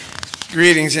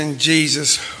Greetings in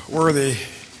Jesus' worthy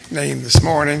name this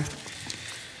morning.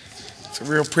 It's a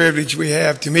real privilege we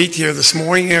have to meet here this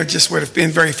morning. It just would have been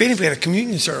very fitting if we had a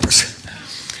communion service.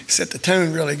 Set the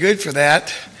tone really good for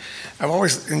that. I've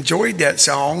always enjoyed that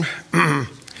song.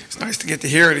 It's nice to get to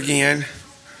hear it again.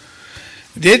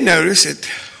 I did notice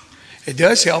it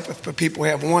does help if people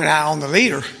have one eye on the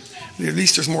leader. At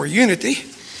least there's more unity.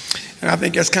 And I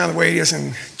think that's kind of the way it is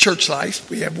in church life.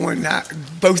 We have one eye,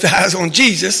 both eyes on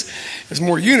Jesus. There's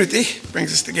more unity,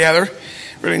 brings us together.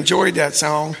 Really enjoyed that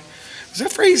song. There's a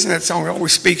phrase in that song that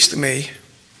always speaks to me.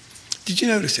 Did you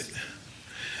notice it?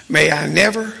 May I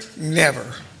never,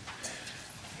 never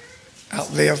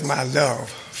outlive my love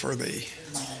for thee.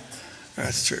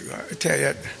 That's true. I tell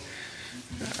you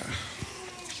that.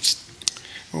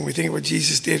 When we think of what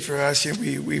Jesus did for us,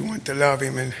 we want to love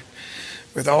him, and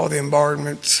with all the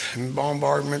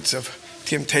bombardments of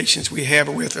temptations we have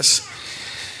with us,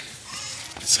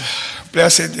 it's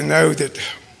blessed to know that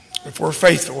if we're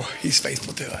faithful, he's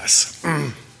faithful to us.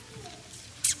 1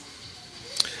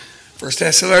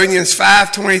 Thessalonians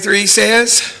 5:23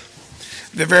 says,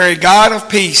 the very God of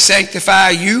peace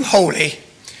sanctify you wholly,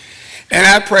 and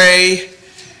I pray,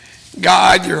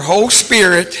 God, your whole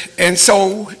spirit and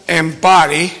soul and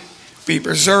body be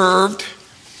preserved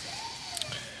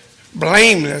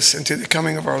blameless until the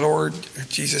coming of our Lord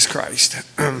Jesus Christ.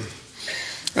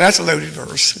 That's a loaded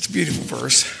verse. It's a beautiful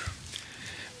verse.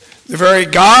 The very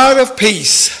God of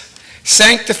peace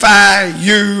sanctify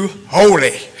you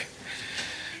wholly.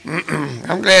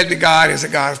 I'm glad that God is a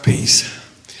God of peace.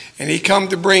 And he come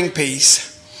to bring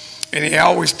peace. And he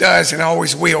always does and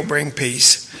always will bring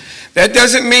peace. That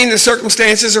doesn't mean the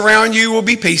circumstances around you will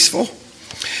be peaceful.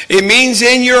 It means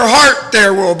in your heart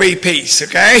there will be peace,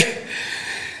 okay?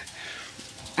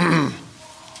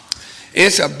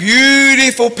 It's a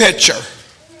beautiful picture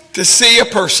to see a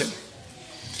person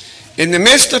in the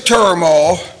midst of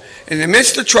turmoil, in the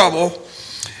midst of trouble,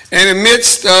 in the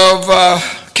midst of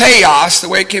chaos, the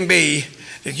way it can be,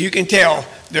 that you can tell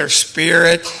their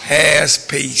spirit has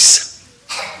peace.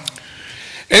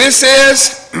 And it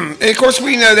says, and of course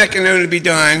we know that can only be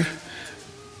done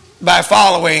by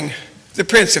following the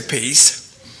Prince of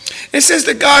Peace. It says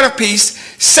the God of peace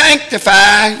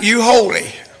sanctify you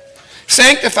wholly.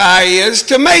 Sanctify is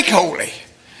to make holy.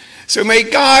 So may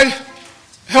God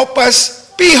help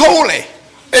us be holy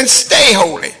and stay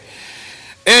holy.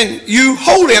 And you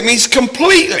holy, it means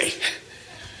completely.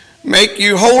 Make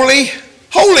you holy,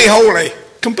 holy, holy,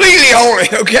 completely holy,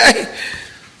 okay?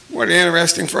 What an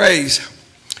interesting phrase.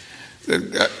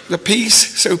 The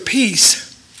peace, so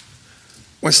peace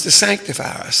wants to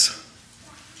sanctify us.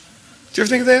 Did you ever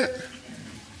think of that?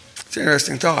 It's an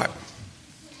interesting thought.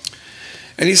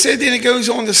 And he said, then it goes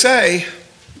on to say,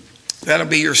 that'll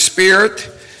be your spirit,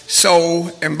 soul,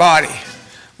 and body.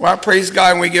 Well, I praise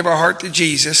God when we give our heart to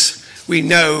Jesus, we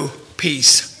know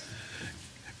peace.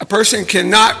 A person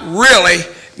cannot really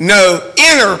know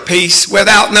inner peace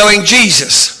without knowing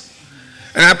Jesus.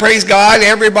 And I praise God,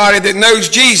 everybody that knows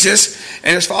Jesus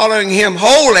and is following him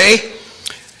wholly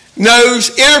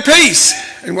knows inner peace.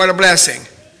 And what a blessing.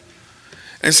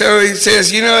 And so he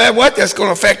says, you know what? That's going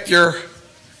to affect your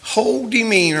whole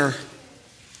demeanor,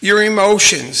 your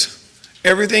emotions,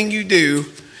 everything you do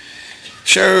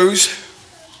shows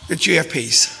that you have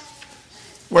peace.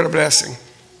 What a blessing.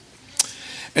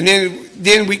 And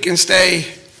then we can stay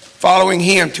following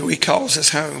him till he calls us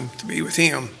home to be with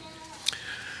him.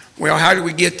 Well, how do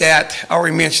we get that? I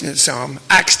already mentioned it some.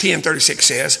 Acts 10:36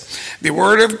 says, the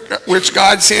word of which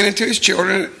God sent into his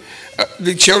children,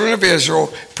 the children of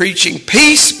Israel, preaching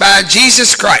peace by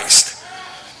Jesus Christ.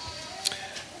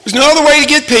 There's no other way to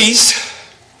get peace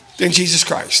than Jesus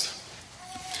Christ.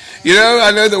 You know,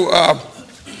 I know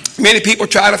many people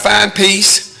try to find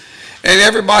peace, and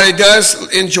everybody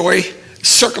does enjoy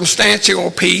circumstantial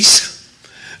peace.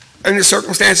 And the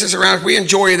circumstances around us, we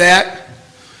enjoy that.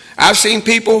 I've seen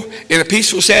people in a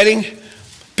peaceful setting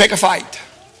pick a fight,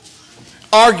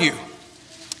 argue.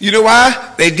 You know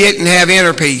why? They didn't have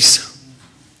inner peace.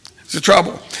 It's the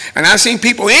trouble. And I've seen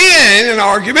people in an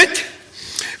argument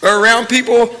or around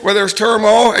people where there's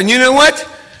turmoil, and you know what?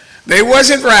 They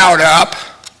wasn't riled up.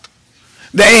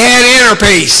 They had inner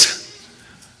peace.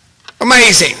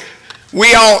 Amazing.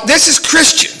 This is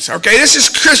Christians, okay? This is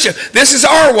Christian. This is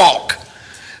our walk.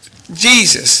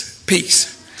 Jesus, peace.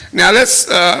 Now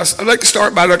I'd like to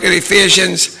start by looking at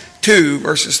Ephesians 2,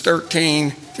 verses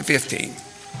 13 to 15.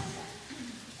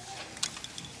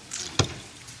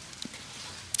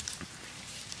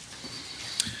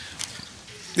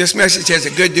 This message has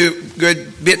a good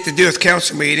bit to do with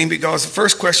council meeting, because the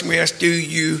first question we ask, do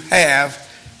you have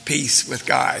peace with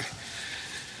God?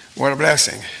 What a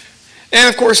blessing. And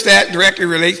of course that directly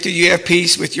relates to you have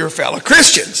peace with your fellow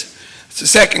Christians. It's the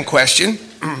second question.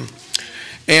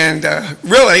 And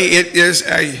really it is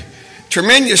a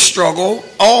tremendous struggle,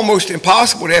 almost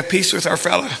impossible to have peace with our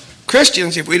fellow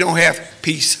Christians if we don't have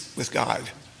peace with God.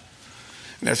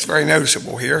 And that's very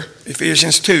noticeable here.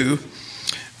 Ephesians 2,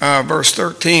 verse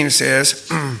 13 says,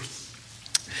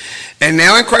 and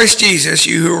now in Christ Jesus,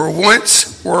 you who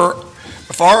were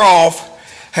far off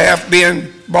have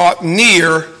been brought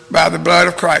near by the blood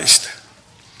of Christ.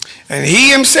 And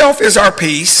he himself is our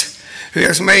peace, who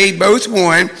has made both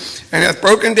one, and hath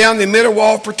broken down the middle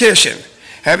wall of partition,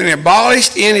 having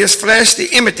abolished in his flesh the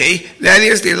enmity, that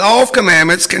is, the law of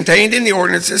commandments contained in the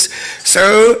ordinances,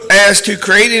 so as to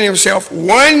create in himself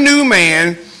one new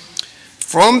man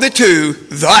from the two,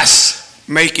 thus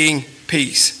making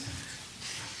peace.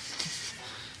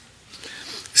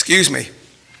 Excuse me.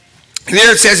 And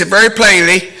there it says it very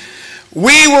plainly,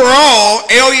 we were all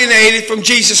alienated from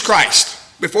Jesus Christ.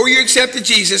 Before you accepted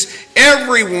Jesus,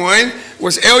 everyone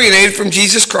was alienated from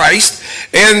Jesus Christ,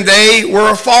 and they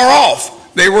were far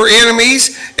off. They were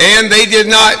enemies, and they did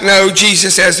not know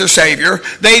Jesus as their Savior.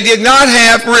 They did not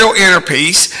have real inner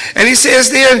peace. And he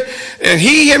says then, and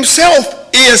he himself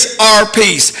is our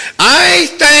peace. I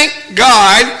thank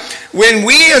God when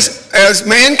we as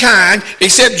mankind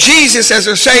accept Jesus as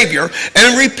our Savior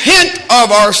and repent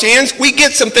of our sins, we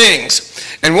get some things.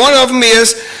 And one of them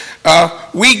is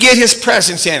we get his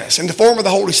presence in us in the form of the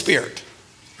Holy Spirit.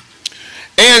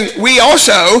 And we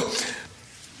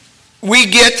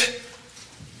get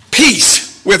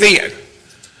peace within.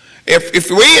 If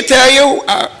we tell you,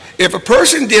 if a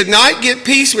person did not get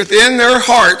peace within their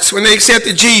hearts when they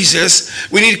accepted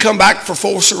Jesus, we need to come back for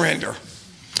full surrender.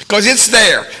 Because it's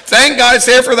there. Thank God it's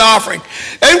there for the offering.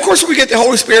 And of course we get the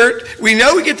Holy Spirit. We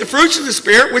know we get the fruits of the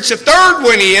Spirit, which the third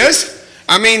one is,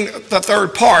 the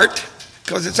third part,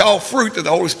 because it's all fruit of the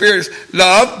Holy Spirit, is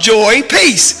love, joy,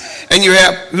 peace. And you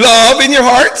have love in your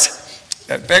hearts.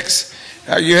 That affects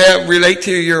how you relate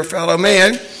to your fellow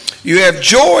man. You have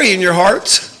joy in your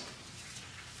hearts.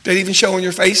 That even show in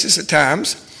your faces at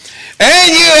times.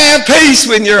 And you have peace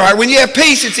in your heart. When you have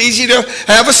peace, it's easy to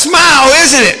have a smile,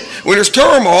 isn't it? When there's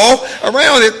turmoil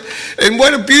around it. And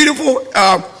what a beautiful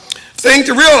thing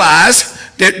to realize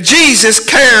that Jesus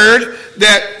cared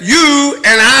that you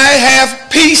and I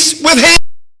have peace with him.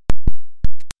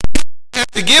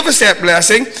 To give us that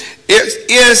blessing,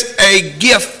 it is a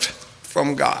gift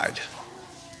from God.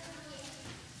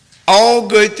 All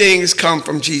good things come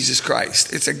from Jesus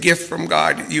Christ. It's a gift from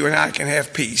God that you and I can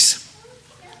have peace.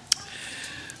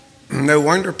 No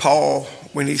wonder Paul,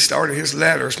 when he started his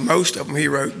letters, most of them he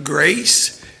wrote,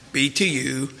 grace be to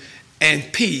you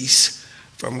and peace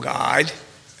from God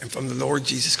and from the Lord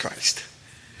Jesus Christ.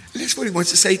 And that's what he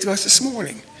wants to say to us this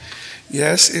morning.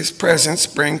 Yes, his presence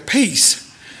brings peace.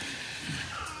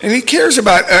 And he cares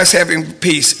about us having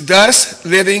peace, thus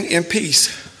living in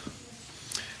peace.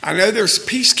 I know there's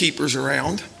peacekeepers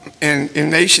around, and in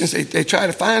nations they try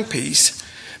to find peace,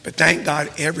 but thank God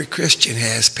every Christian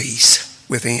has peace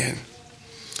within.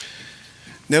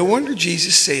 No wonder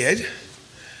Jesus said,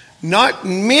 not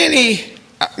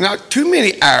too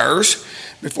many hours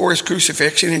before his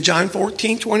crucifixion in John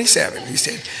 14:27, he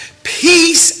said,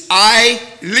 peace I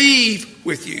leave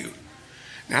with you.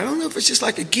 Now I don't know if it's just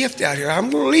like a gift out here. I'm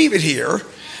going to leave it here.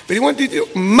 But he wanted to do,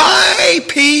 my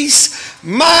peace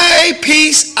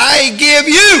I give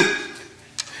you.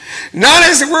 Not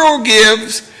as the world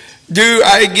gives, do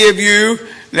I give you.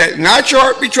 Let not your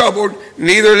heart be troubled,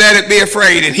 neither let it be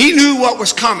afraid. And he knew what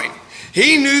was coming.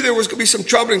 He knew there was going to be some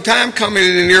troubling time coming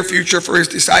in the near future for his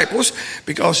disciples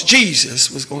because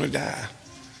Jesus was going to die.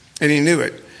 And he knew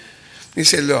it. He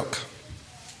said, look,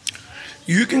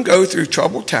 you can go through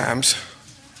troubled times,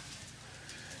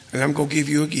 and I'm going to give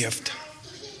you a gift.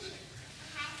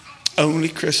 Only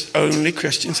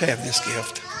Christians have this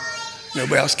gift.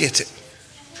 Nobody else gets it.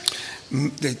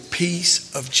 The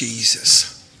peace of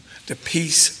Jesus. The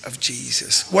peace of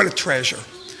Jesus. What a treasure.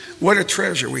 What a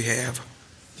treasure we have.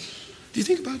 Do you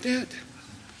think about that?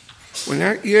 When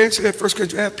you answer that first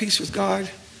question, have peace with God,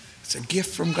 it's a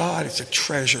gift from God. It's a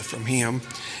treasure from him.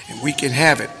 And we can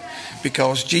have it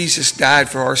because Jesus died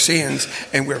for our sins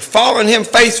and we're following him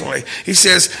faithfully. He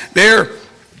says there,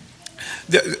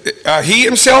 he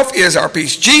himself is our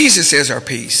peace. Jesus is our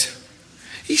peace.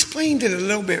 He explained it a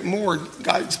little bit more.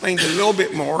 God explained it a little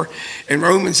bit more in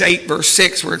Romans 8 verse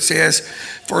 6 where it says,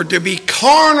 for to be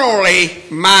carnally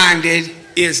minded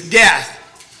is death,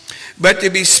 but to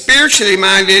be spiritually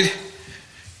minded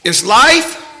is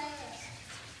life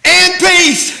and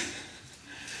peace.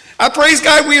 I praise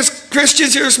God we as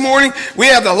Christians here this morning, we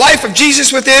have the life of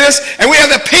Jesus within us, and we have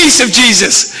the peace of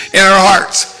Jesus in our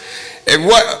hearts. And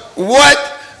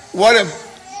what a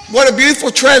beautiful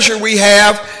treasure we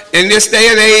have in this day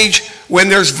and age when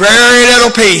there's very little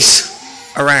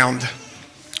peace around.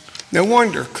 No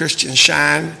wonder Christians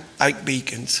shine like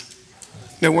beacons.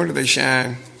 No wonder they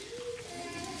shine.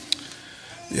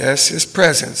 Yes, his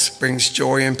presence brings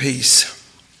joy and peace.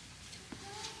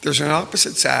 There's an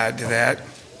opposite side to that.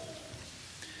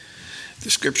 The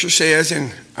scripture says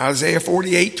in Isaiah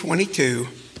 48:22,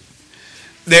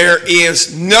 there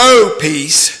is no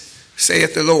peace,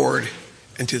 saith the Lord,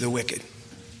 unto the wicked.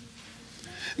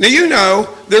 Now you know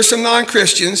there's some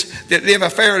non-Christians that live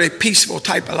a fairly peaceful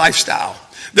type of lifestyle.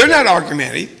 They're not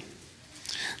argumentative.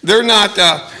 They're not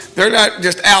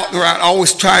just out and around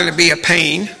always trying to be a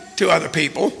pain to other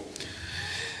people.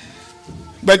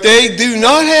 But they do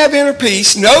not have inner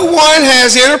peace. No one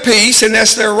has inner peace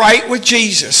unless they're right with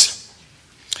Jesus.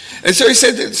 And so he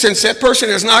said that since that person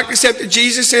has not accepted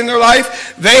Jesus in their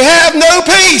life, they have no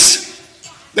peace.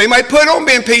 They might put on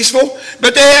being peaceful,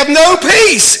 but they have no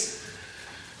peace.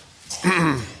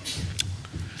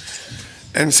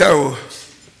 And so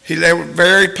he laid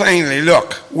very plainly,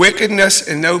 look, wickedness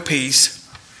and no peace.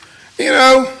 You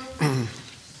know,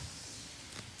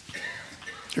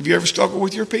 have you ever struggled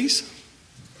with your peace?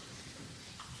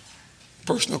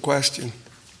 Personal question.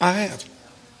 I have.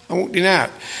 I won't deny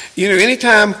it. You know,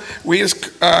 anytime we as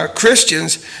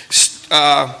Christians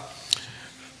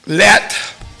let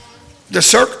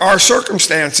our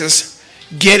circumstances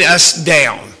get us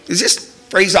down. Is this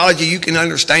phraseology you can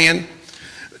understand?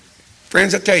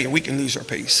 Friends, I tell you, we can lose our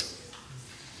peace.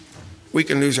 We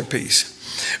can lose our peace.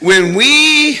 When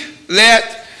we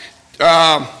let,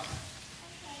 I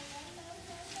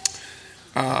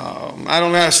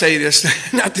don't know how to say this,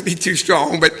 not to be too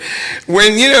strong, but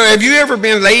when, you know, have you ever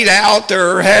been laid out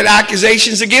or had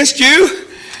accusations against you?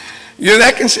 You know,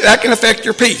 that can affect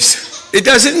your peace. It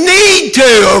doesn't need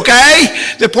to,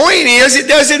 okay? The point is, it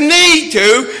doesn't need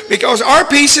to, because our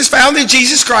peace is found in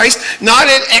Jesus Christ, not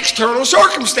in external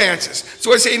circumstances.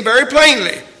 So it's saying very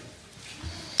plainly.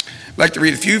 I'd like to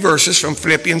read a few verses from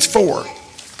Philippians 4.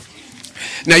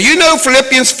 Now, you know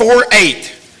Philippians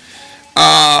 4:8.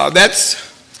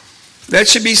 That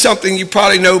should be something you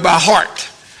probably know by heart.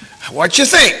 What you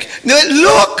think? Now,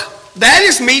 look. That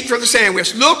is meat for the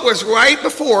sandwich. Look what's right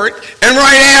before it and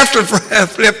right after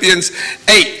Philippians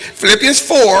 8. Philippians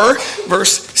 4,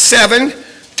 verse 7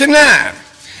 to 9.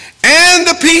 And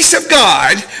the peace of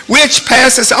God, which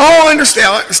passes all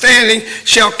understanding,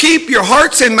 shall keep your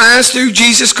hearts and minds through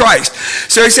Jesus Christ.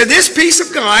 So he said this peace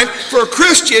of God, for a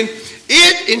Christian,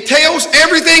 it entails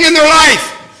everything in their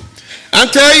life. I'm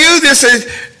telling you, this is,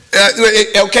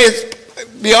 okay, it's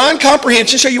beyond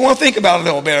comprehension, so you want to think about it a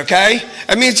little bit, okay?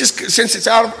 I mean, it's just, since it's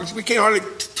out of, we can't hardly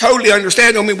totally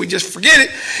understand, don't mean we just forget it.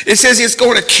 It says it's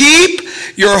going to keep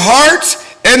your hearts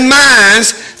and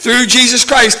minds through Jesus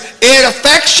Christ. It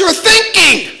affects your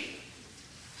thinking.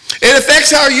 It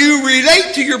affects how you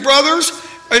relate to your brothers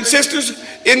and sisters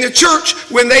in the church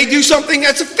when they do something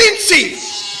that's offensive.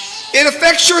 It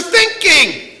affects your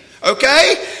thinking,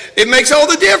 okay? It makes all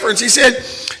the difference. He said,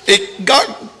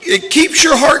 it keeps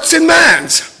your hearts and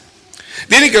minds.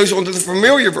 Then he goes on to the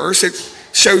familiar verse. It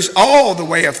shows all the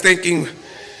way of thinking,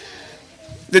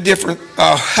 the different,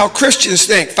 how Christians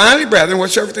think. Finally, brethren,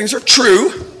 whatsoever things are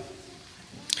true.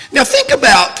 Now think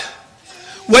about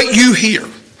what you hear,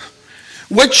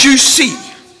 what you see,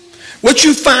 what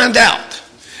you find out.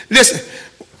 Listen,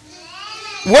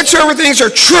 whatsoever things are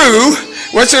true,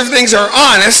 whatsoever things are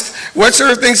honest,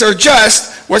 whatsoever things are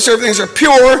just, whatsoever things are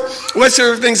pure,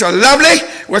 whatsoever things are lovely,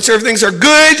 whatsoever things are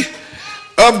good,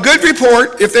 of good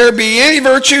report, if there be any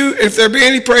virtue, if there be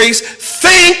any praise,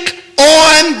 think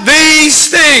on these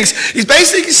things. He's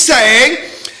basically saying,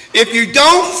 if you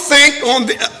don't think on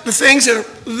the things that are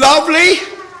lovely,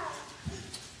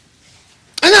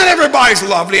 and not everybody's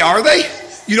lovely, are they?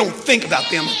 You don't think about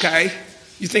them, okay?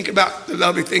 You think about the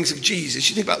lovely things of Jesus.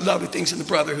 You think about lovely things in the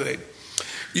brotherhood.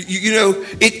 You know,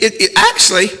 it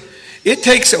actually, it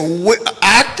takes an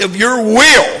act of your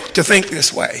will to think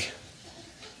this way.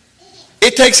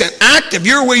 It takes an act of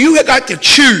your will. You have got to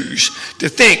choose to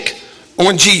think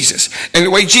on Jesus and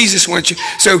the way Jesus wants you.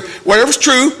 So whatever's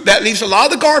true, that leaves a lot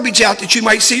of the garbage out that you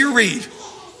might see or read.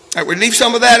 I would leave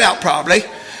some of that out probably,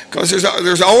 because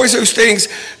there's always those things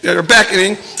that are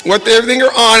beckoning. What everything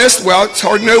are honest. Well, it's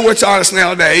hard to know what's honest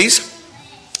nowadays.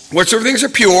 Whatsoever things are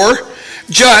pure,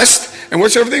 just, and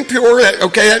whatsoever thing pure,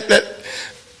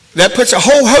 that puts a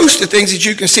whole host of things that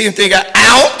you can see and think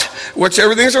out.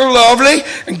 Whatsoever things are lovely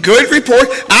and good report.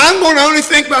 I'm going to only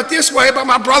think about this way about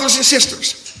my brothers and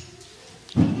sisters.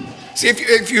 See,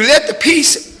 if you let the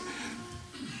peace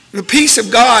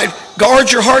of God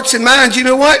guard your hearts and minds, you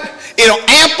know what? It'll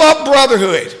amp up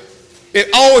brotherhood. It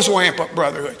always will amp up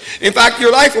brotherhood. In fact,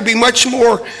 your life will be much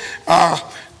more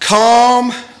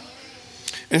calm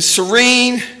and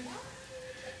serene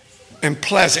and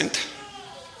pleasant,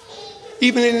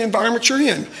 even in the environment you're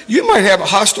in. You might have a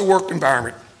hostile work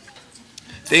environment.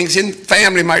 Things in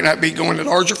family might not be going, the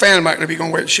larger family might not be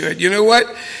going where it should. You know what?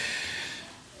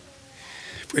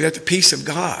 If we let the peace of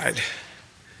God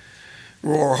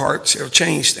rule our hearts, it'll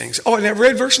change things. Oh, and I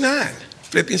read verse 9.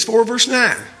 Philippians 4, verse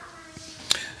 9.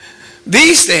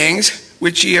 These things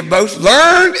which ye have both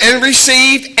learned and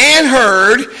received and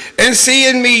heard and see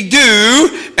in me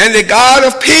do, and the God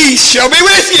of peace shall be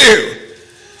with you.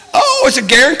 Oh, it's a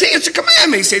guarantee. It's a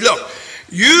commandment. He said, look,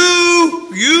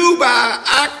 you by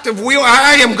act of will,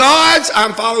 I am God's.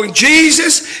 I'm following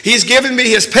Jesus. He's given me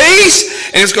his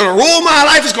peace, and it's going to rule my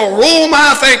life. It's going to rule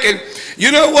my thinking.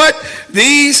 You know what?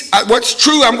 What's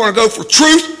true, I'm going to go for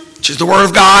truth, which is the Word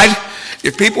of God.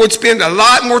 If people would spend a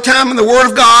lot more time in the Word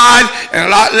of God and a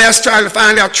lot less trying to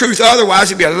find out truth otherwise,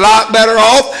 they'd be a lot better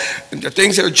off. And the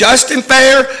things that are just and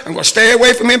fair, I'm going to stay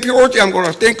away from impurity. I'm going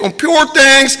to think on pure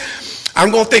things. I'm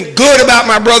going to think good about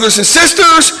my brothers and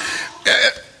sisters.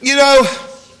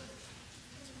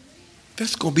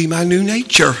 That's going to be my new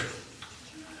nature.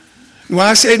 And when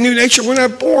I say new nature, we're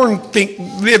not born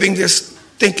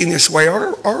thinking this way,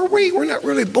 are we? We're not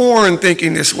really born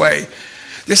thinking this way.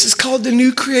 This is called the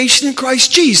new creation in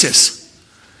Christ Jesus.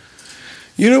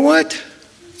 You know what?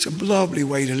 It's a lovely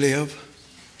way to live.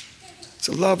 It's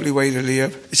a lovely way to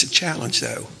live. It's a challenge,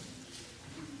 though.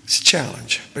 It's a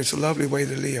challenge, but it's a lovely way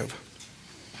to live.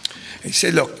 He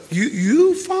said, look,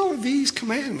 you follow these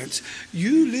commandments.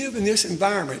 You live in this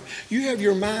environment. You have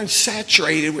your mind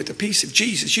saturated with the peace of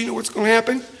Jesus. You know what's going to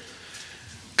happen?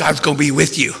 God's going to be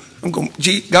with you.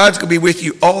 God's going to be with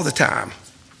you all the time.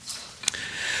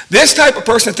 This type of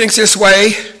person that thinks this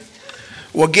way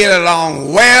will get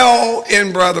along well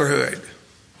in brotherhood.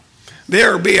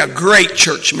 They'll be a great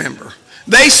church member.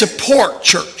 They support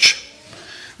church.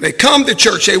 They come to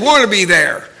church. They want to be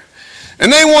there.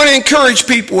 And they want to encourage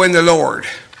people in the Lord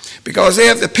because they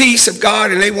have the peace of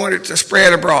God and they want it to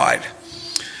spread abroad.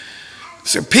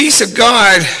 So peace of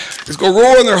God is going to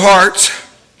roll in their hearts.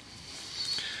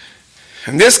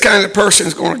 And this kind of person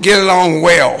is going to get along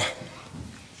well.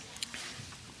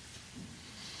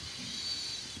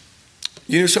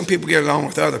 You know, some people get along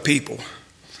with other people.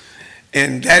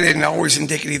 And that isn't always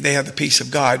indicative they have the peace of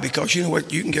God because you know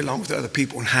what? You can get along with other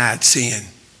people and hide sin.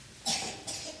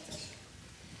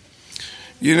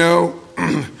 You know,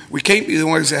 we can't be the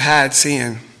ones that hide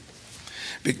sin.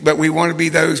 But we want to be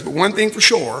those. But one thing for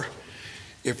sure,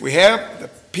 if we have the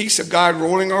peace of God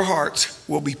ruling our hearts,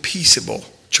 we'll be peaceable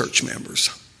church members.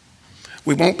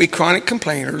 We won't be chronic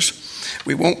complainers.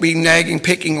 We won't be nagging,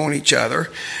 picking on each other.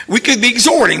 We could be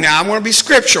exhorting. Now, I want to be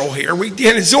scriptural here. We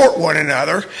can exhort one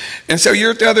another. And so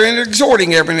you're at the other end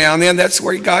exhorting every now and then. That's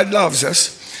where God loves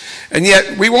us. And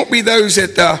yet, we won't be those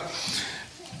that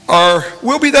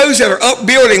we'll be those that are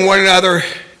upbuilding one another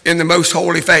in the most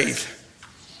holy faith.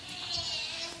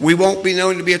 We won't be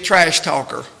known to be a trash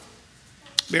talker.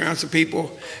 Be around some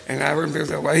people, and I remember people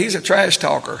say, well, he's a trash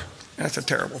talker. That's a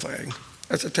terrible thing.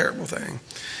 That's a terrible thing.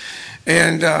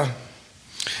 And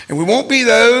we won't be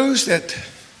those that,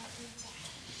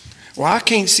 well, I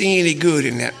can't see any good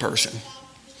in that person.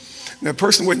 The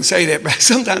person wouldn't say that, but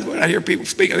sometimes when I hear people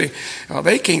speak, I think, oh,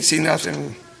 they can't see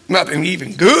nothing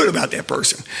even good about that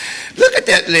person. Look at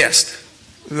that list.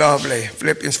 Lovely.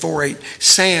 Philippians 4:8.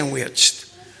 Sandwiched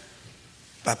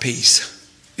by peace.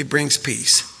 It brings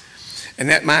peace. And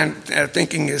that mind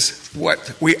thinking is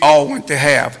what we all want to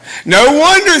have. No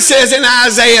wonder it says in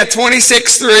Isaiah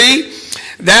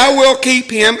 26:3, thou wilt keep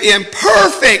him in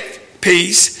perfect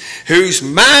peace, whose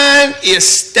mind is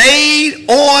stayed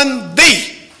on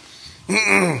thee.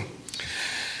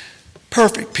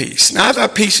 Perfect peace. Now, I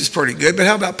thought peace is pretty good, but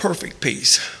how about perfect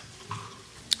peace?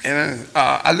 And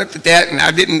I looked at that, and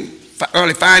I didn't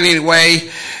really find any way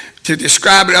to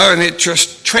describe it other than it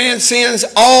just transcends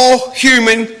all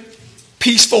human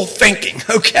peaceful thinking,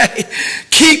 okay?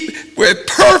 Keep with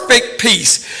perfect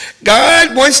peace.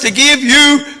 God wants to give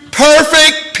you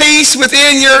perfect peace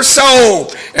within your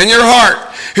soul and your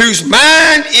heart, whose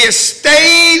mind is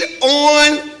stayed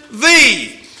on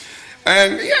thee.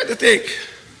 And you have to think,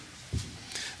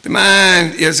 the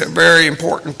mind is a very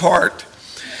important part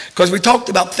because we talked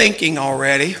about thinking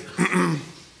already.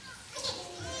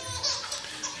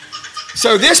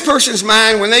 So this person's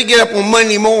mind, when they get up on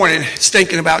Monday morning, it's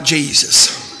thinking about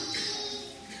Jesus.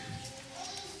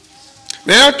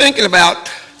 They're not thinking about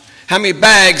how many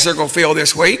bags they're going to fill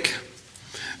this week.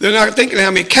 They're not thinking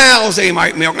how many cows they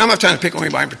might milk. I'm not trying to pick on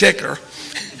anybody in particular.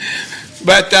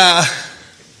 But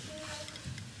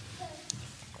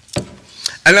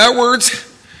in other words,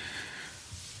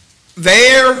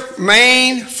 their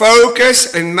main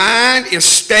focus and mind is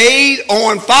stayed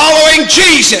on following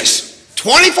Jesus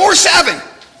 24/7.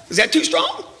 Is that too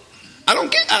strong? I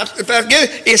don't get it. If I get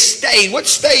it, it's stayed.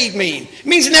 What's stayed mean? It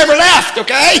means it never left,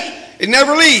 okay? It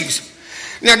never leaves.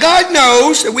 Now, God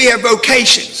knows that we have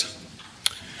vocations.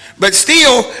 But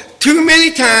still, too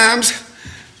many times,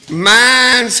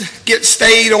 minds get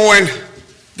stayed on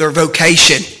their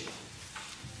vocation.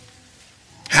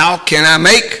 How can I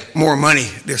make more money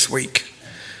this week?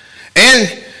 And,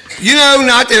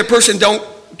 not that a person don't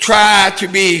try to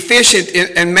be efficient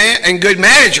and good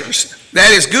managers.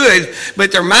 That is good,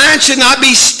 but their mind should not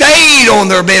be stayed on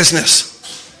their business.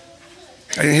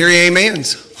 I didn't hear any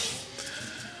amens.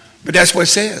 But that's what it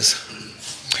says.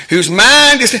 Whose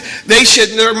mind is,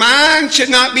 their mind should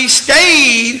not be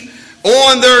stayed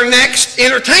on their next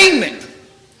entertainment.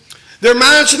 Their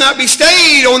mind should not be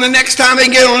stayed on the next time they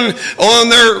get on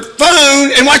their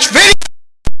phone and watch video.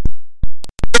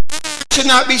 Should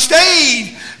not be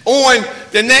stayed on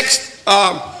the next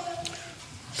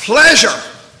pleasure,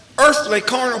 earthly,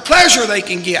 carnal pleasure they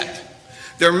can get.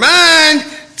 Their mind,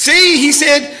 he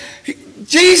said,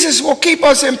 Jesus will keep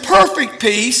us in perfect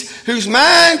peace, whose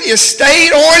mind is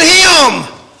stayed on him.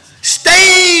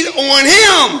 Stayed on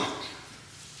him.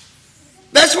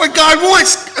 That's what God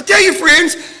wants. I tell you,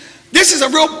 friends, this is a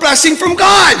real blessing from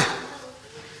God,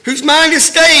 whose mind is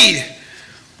stayed.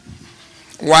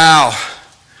 Wow.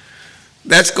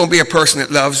 That's going to be a person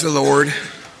that loves the Lord.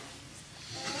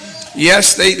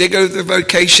 Yes, they go to their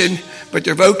vocation, but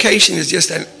their vocation is just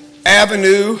an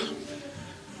avenue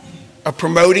of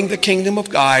promoting the kingdom of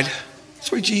God.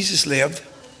 That's where Jesus lived,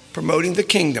 promoting the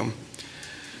kingdom.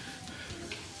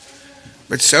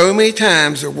 But so many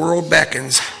times the world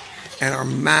beckons and our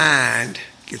mind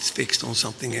gets fixed on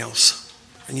something else.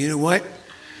 And you know what?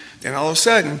 Then all of a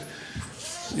sudden,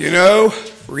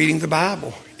 reading the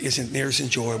Bible isn't near as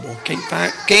enjoyable. Can't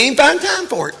even find time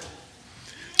for it.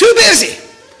 Too busy,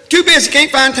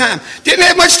 can't find time. Didn't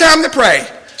have much time to pray.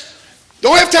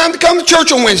 Don't have time to come to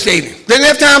church on Wednesday evening. Didn't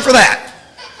have time for that.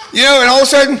 And all of a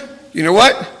sudden, you know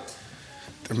what?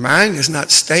 Their mind is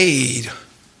not stayed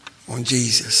on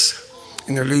Jesus.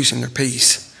 And they're losing their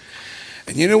peace.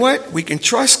 And you know what? We can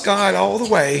trust God all the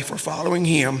way for following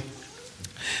him.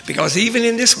 Because even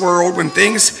in this world, when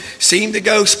things seem to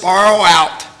go spiral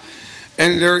out,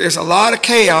 and there is a lot of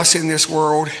chaos in this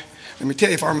world, let me tell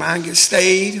you, if our mind gets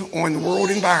stayed on the world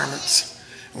environments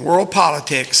and world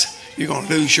politics, you're going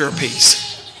to lose your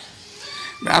peace.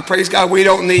 But I praise God we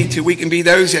don't need to. We can be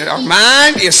those that our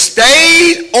mind is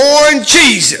stayed on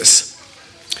Jesus.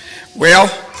 Well,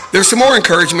 there's some more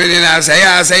encouragement in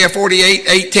Isaiah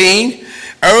 48:18.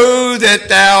 Oh, that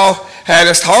thou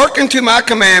hadst hearkened to my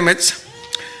commandments,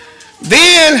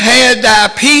 then had thy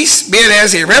peace been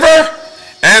as a river,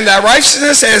 and thy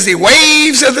righteousness as the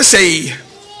waves of the sea.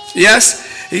 Yes,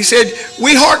 he said,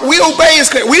 we obey his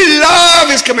commandment. We love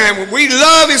his commandment. We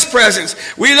love his presence.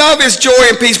 We love his joy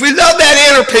and peace. We love that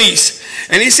inner peace.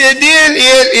 And he said, then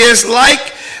it is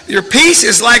like, your peace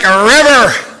is like a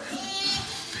river.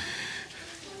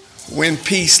 When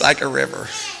peace like a river.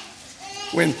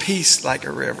 When peace like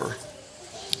a river.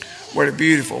 What a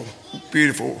beautiful,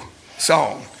 beautiful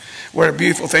song. What a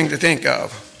beautiful thing to think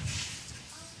of.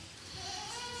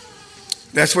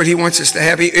 That's what he wants us to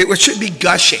have. It should be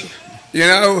gushing.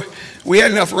 We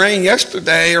had enough rain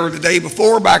yesterday or the day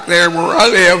before back there where I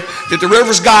live that the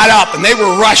rivers got up and they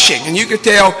were rushing. And you could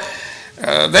tell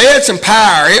they had some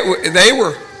power. They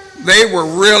were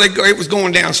really good. It was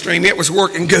going downstream. It was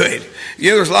working good.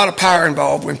 There's a lot of power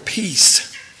involved when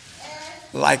peace,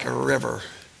 like a river,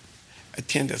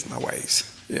 attendeth my ways.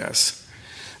 Yes.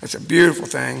 That's a beautiful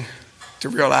thing to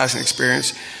realize and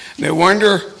experience. No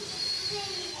wonder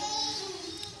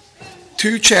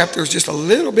 2 chapters, just a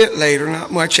little bit later,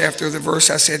 not much after the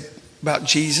verse I said about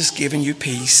Jesus giving you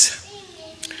peace.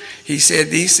 He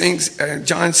said these things,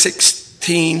 John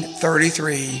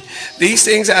 16:33, these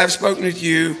things I have spoken to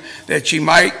you, that ye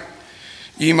might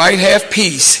have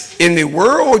peace. In the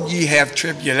world ye have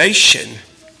tribulation,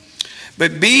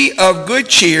 but be of good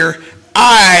cheer.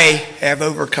 I have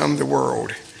overcome the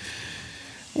world.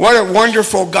 What a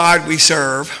wonderful God we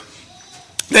serve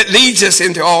that leads us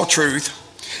into all truth.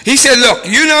 He said, look,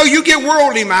 you get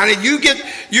worldly minded. You get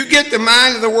the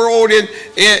mind of the world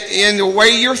in the way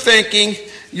you're thinking.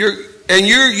 You're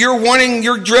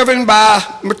driven by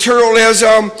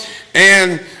materialism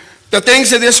and the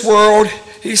things of this world.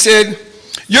 He said,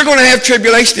 you're going to have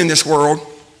tribulation in this world.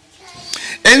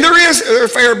 And there is a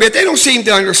fair bit. They don't seem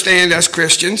to understand us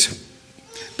Christians,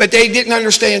 but they didn't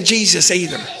understand Jesus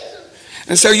either.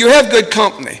 And so you have good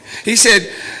company. He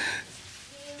said,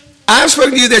 I've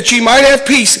spoken to you that you might have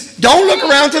peace. Don't look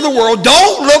around to the world.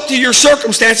 Don't look to your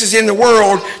circumstances in the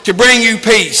world to bring you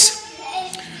peace.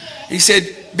 He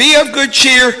said, be of good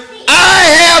cheer. I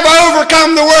have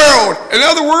overcome the world. In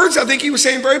other words, I think he was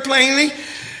saying very plainly,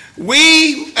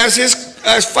 we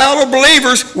as fellow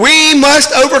believers, we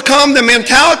must overcome the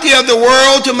mentality of the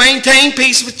world to maintain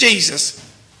peace with Jesus.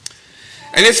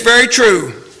 And it's very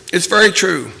true. It's very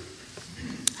true.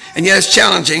 And yet it's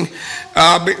challenging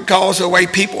because of the way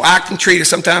people act and treat us.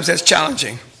 Sometimes that's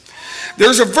challenging.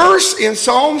 There's a verse in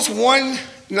Psalms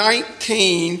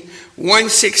 119,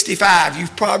 165.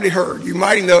 You've probably heard. You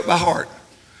might even know it by heart.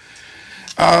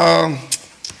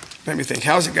 Let me think.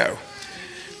 How's it go?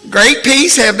 Great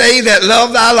peace have they that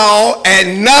love thy law,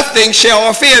 and nothing shall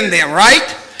offend them,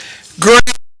 right? Great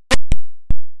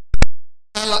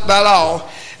thy law,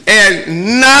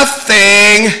 and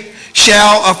nothing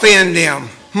shall offend them.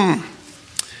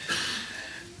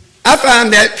 I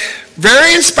find that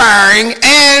very inspiring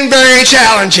and very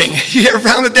challenging. You ever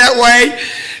found it that way?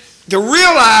 To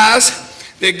realize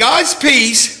that God's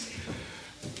peace,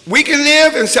 we can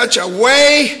live in such a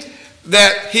way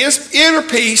that his inner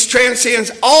peace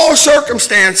transcends all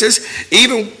circumstances.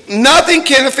 Even nothing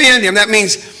can offend him. That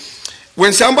means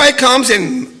when somebody comes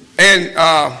and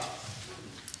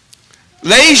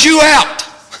lays you out,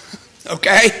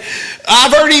 okay?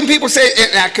 I've heard even people say,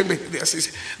 and that could be this,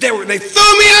 they threw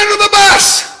me under the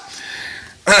bus.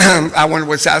 I wonder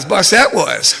what size bus that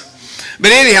was.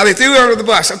 But anyhow, they threw me under the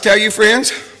bus. I'll tell you,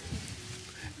 friends,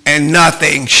 and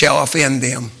nothing shall offend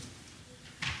them.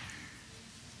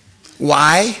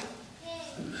 Why?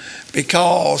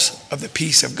 Because of the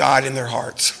peace of God in their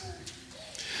hearts.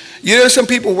 You know, some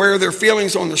people wear their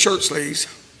feelings on the shirt sleeves,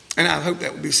 and I hope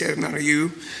that would be said of none of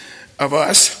you, of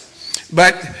us.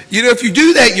 But, you know, if you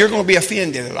do that, you're going to be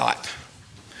offended a lot.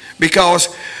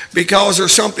 Because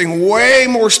there's something way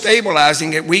more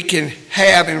stabilizing that we can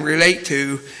have and relate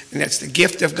to, and that's the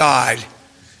gift of God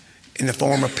in the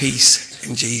form of peace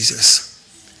in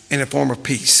Jesus. In the form of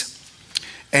peace.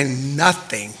 And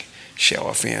nothing shall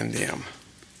offend them.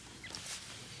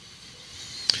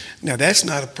 Now, that's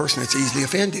not a person that's easily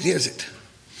offended, is it?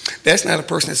 That's not a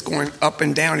person that's going up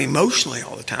and down emotionally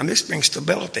all the time. This brings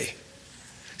stability.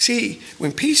 See,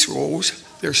 when peace rules,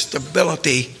 there's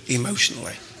stability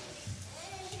emotionally.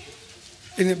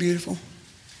 Isn't it beautiful?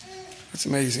 That's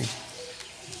amazing.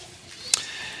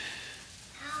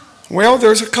 Well,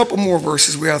 there's a couple more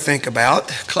verses we ought to think about.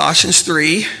 Colossians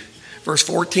 3, verse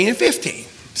 14 and 15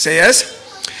 says,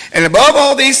 and above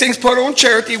all these things put on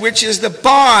charity, which is the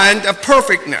bond of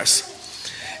perfectness.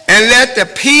 And let the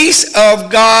peace of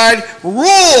God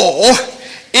rule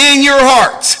in your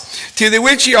hearts, to the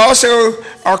which ye also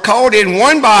are called in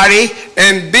one body,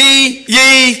 and be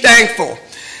ye thankful.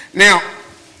 Now,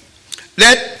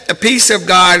 let the peace of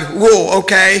God rule,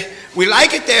 okay? We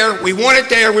like it there, we want it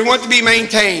there, we want it to be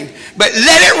maintained. But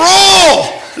let it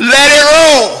rule! Let it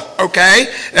rule,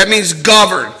 okay? That means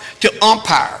govern, to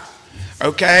umpire.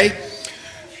 Okay?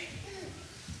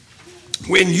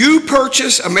 When you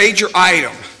purchase a major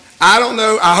item, I don't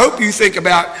know, I hope you think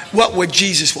about what would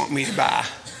Jesus want me to buy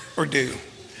or do.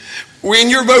 Or in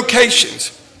your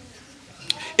vocations,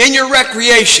 in your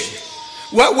recreation,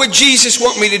 what would Jesus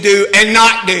want me to do and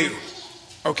not do?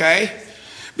 Okay?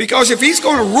 Because if he's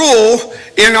going to rule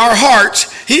in our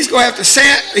hearts, he's going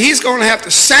to have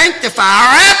to sanctify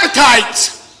our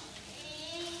appetites.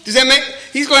 Does that make?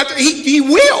 He's going to have to. He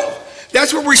will.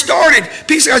 That's where we started.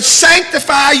 Peace of God,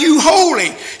 sanctify you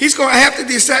holy. He's going to have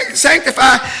to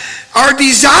sanctify our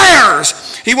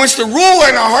desires. He wants to rule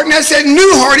in our heart, and that's that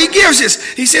new heart he gives us.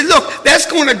 He said, look, that's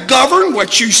going to govern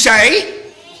what you say.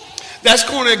 That's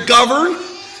going to govern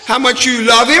how much you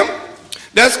love him.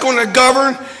 That's going to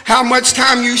govern how much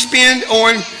time you spend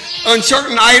on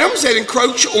certain items that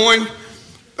encroach on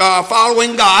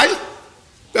following God.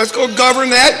 That's going to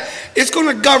govern that. It's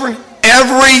going to govern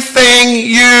everything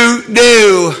you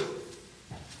do.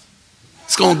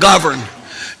 It's going to govern.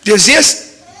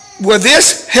 Will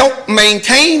this help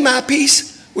maintain my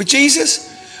peace with Jesus,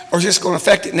 or is this going to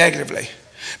affect it negatively?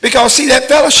 Because see, that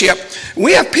fellowship,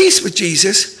 we have peace with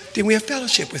Jesus, then we have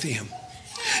fellowship with him.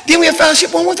 Then we have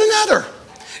fellowship one with another.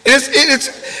 And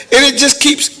it just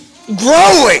keeps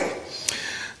growing.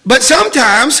 But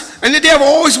sometimes, and the devil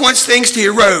always wants things to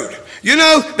erode. You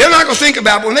know, they're not going to think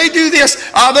about it. When they do this,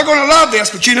 they're going to love this.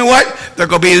 But you know what? They're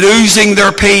going to be losing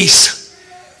their peace.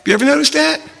 You ever notice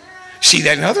that? See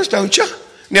that in others, don't you?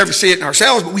 Never see it in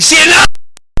ourselves, but we see it in others.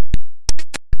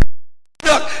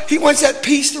 Look, He wants that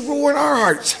peace to rule in our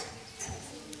hearts.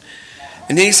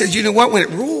 And then he says, you know what? When it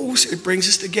rules, it brings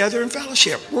us together in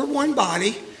fellowship. We're one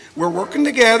body. We're working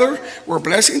together. We're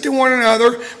blessing to one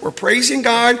another. We're praising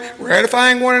God. We're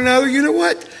edifying one another. You know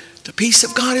what? The peace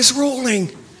of God is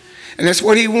ruling. And that's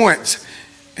what he wants.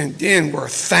 And then we're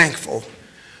thankful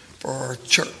for our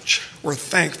church. We're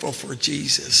thankful for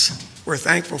Jesus. We're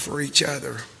thankful for each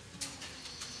other.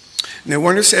 No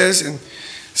wonder it says in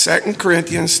 2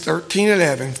 Corinthians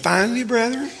 13:11, finally,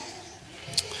 brethren,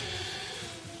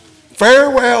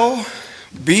 farewell,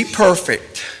 be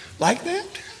perfect. Like that?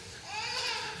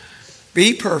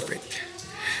 Be perfect.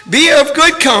 Be of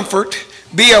good comfort.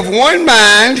 Be of one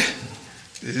mind.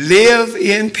 Live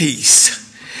in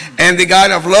peace. And the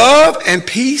God of love and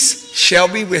peace shall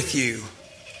be with you.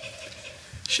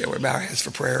 Shall we bow our heads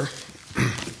for prayer?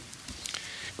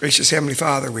 Gracious Heavenly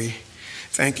Father, we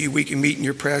thank you we can meet in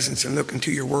your presence and look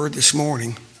into your word this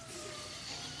morning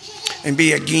and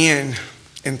be again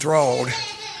enthralled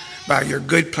by your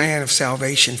good plan of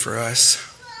salvation for us.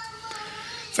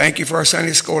 Thank you for our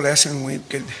Sunday school lesson. We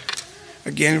could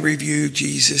again review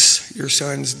Jesus, your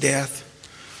son's death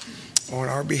on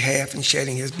our behalf and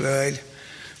shedding his blood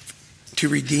to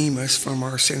redeem us from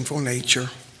our sinful nature.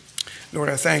 Lord,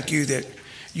 I thank you that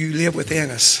you live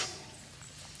within us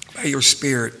by your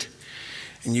Spirit,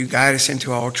 and you guide us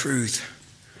into all truth.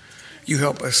 You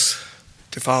help us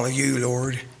to follow you,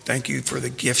 Lord. Thank you for the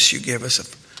gifts you give us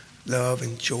of love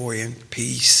and joy and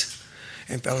peace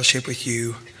and fellowship with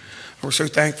you. We're so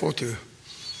thankful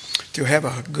to have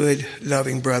a good,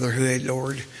 loving brotherhood,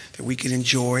 Lord, that we can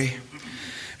enjoy.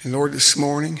 And Lord, this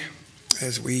morning,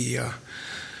 as we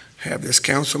have this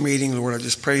council meeting, Lord, I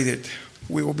just pray that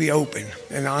we will be open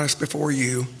and honest before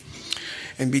you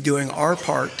and be doing our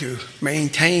part to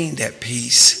maintain that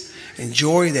peace,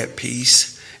 enjoy that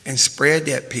peace, and spread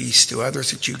that peace to others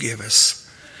that you give us.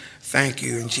 Thank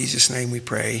you. In Jesus' name we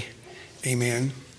pray. Amen.